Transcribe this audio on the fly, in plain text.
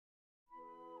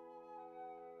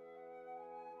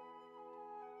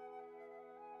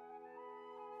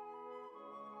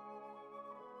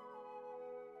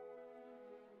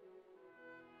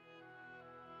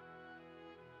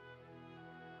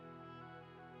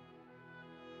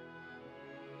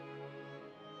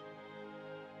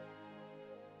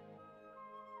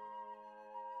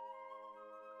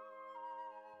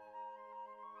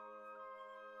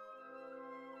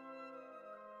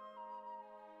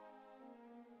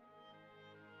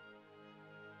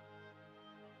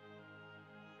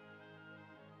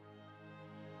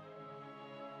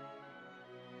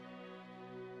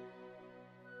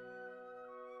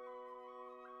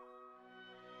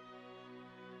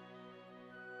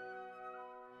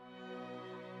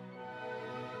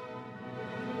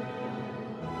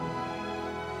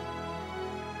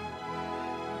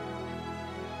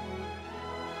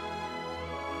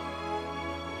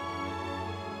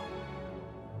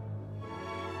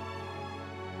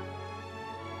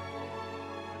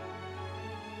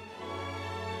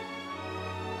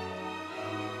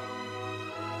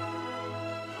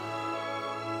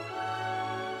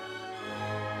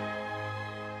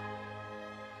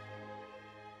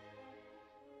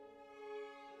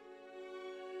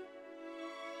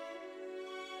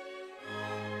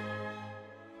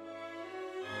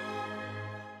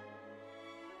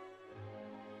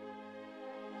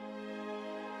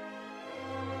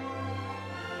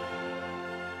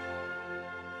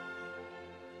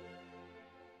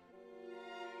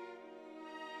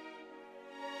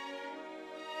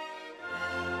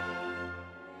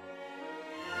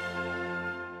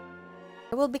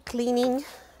I will be cleaning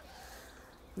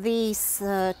these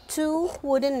two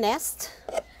wooden nests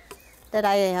that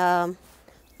I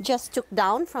just took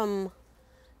down from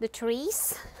the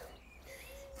trees.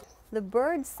 The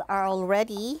birds are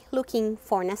already looking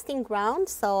for nesting ground,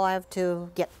 so I have to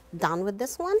get done with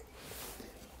this one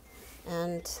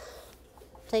and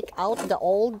take out the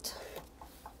old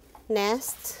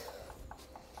nest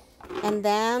and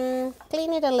then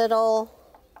clean it a little,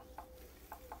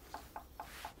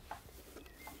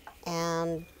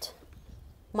 and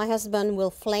my husband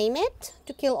will flame it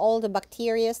to kill all the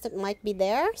bacteria that might be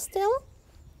there still.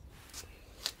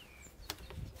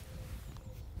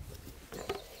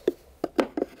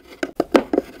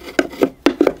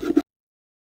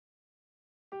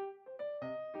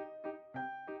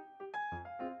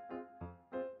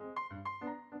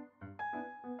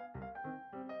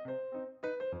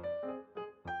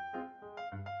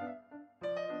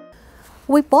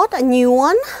 We bought a new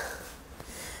one,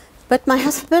 but my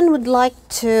husband would like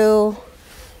to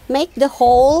make the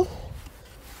hole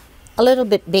a little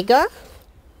bit bigger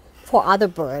for other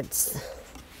birds.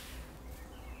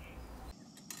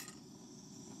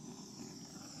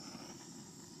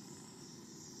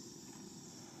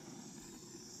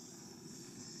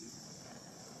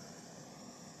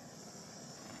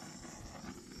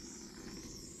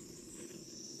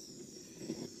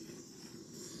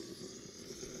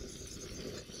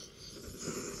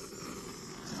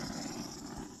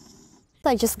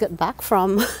 I just got back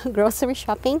from grocery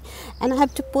shopping and I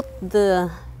have to put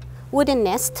the wooden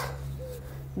nest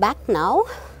back now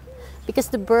because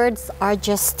the birds are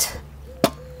just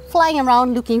flying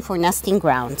around looking for nesting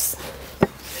grounds.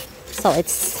 So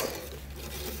it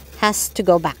has to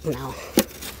go back now.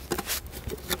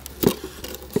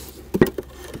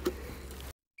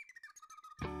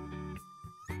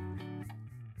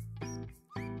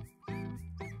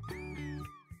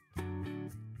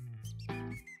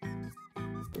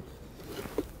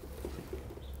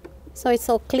 So it's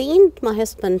all cleaned. My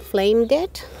husband flamed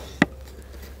it.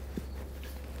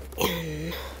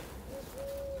 And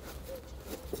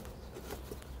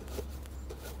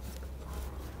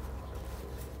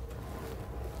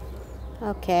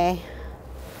okay.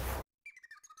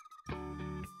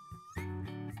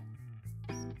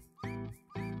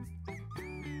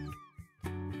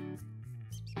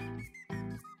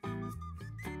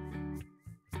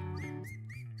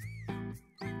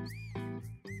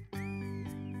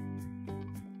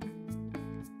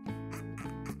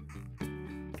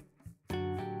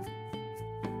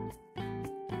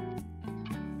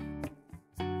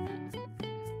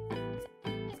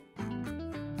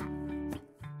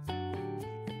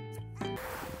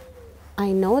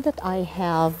 I know that I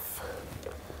have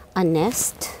a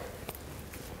nest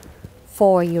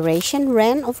for Eurasian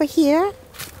wren over here.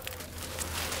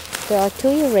 There are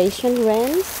two Eurasian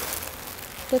wrens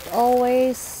that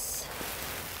always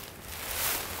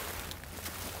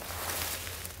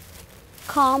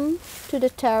come to the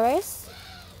terrace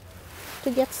to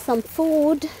get some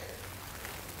food,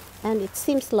 and it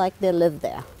seems like they live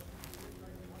there.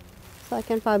 So I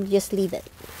can probably just leave it.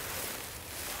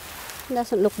 It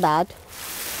doesn't look bad.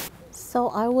 So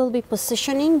I will be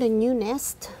positioning the new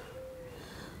nest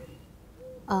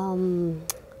on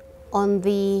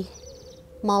the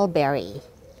mulberry.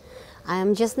 I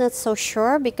am just not so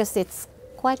sure because it's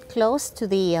quite close to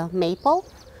the maple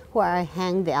where I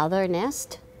hang the other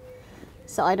nest.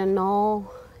 So I don't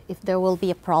know if there will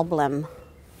be a problem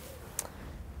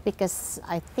because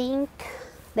I think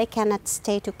they cannot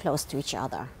stay too close to each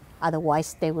other.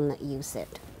 Otherwise they will not use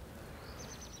it.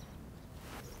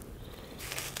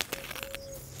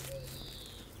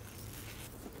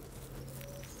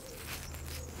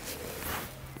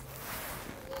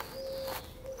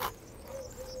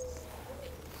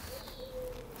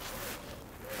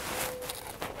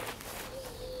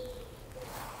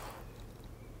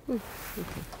 I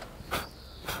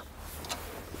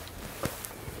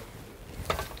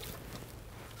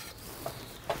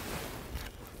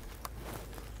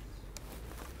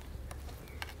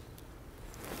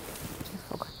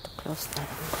forgot to close that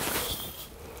one.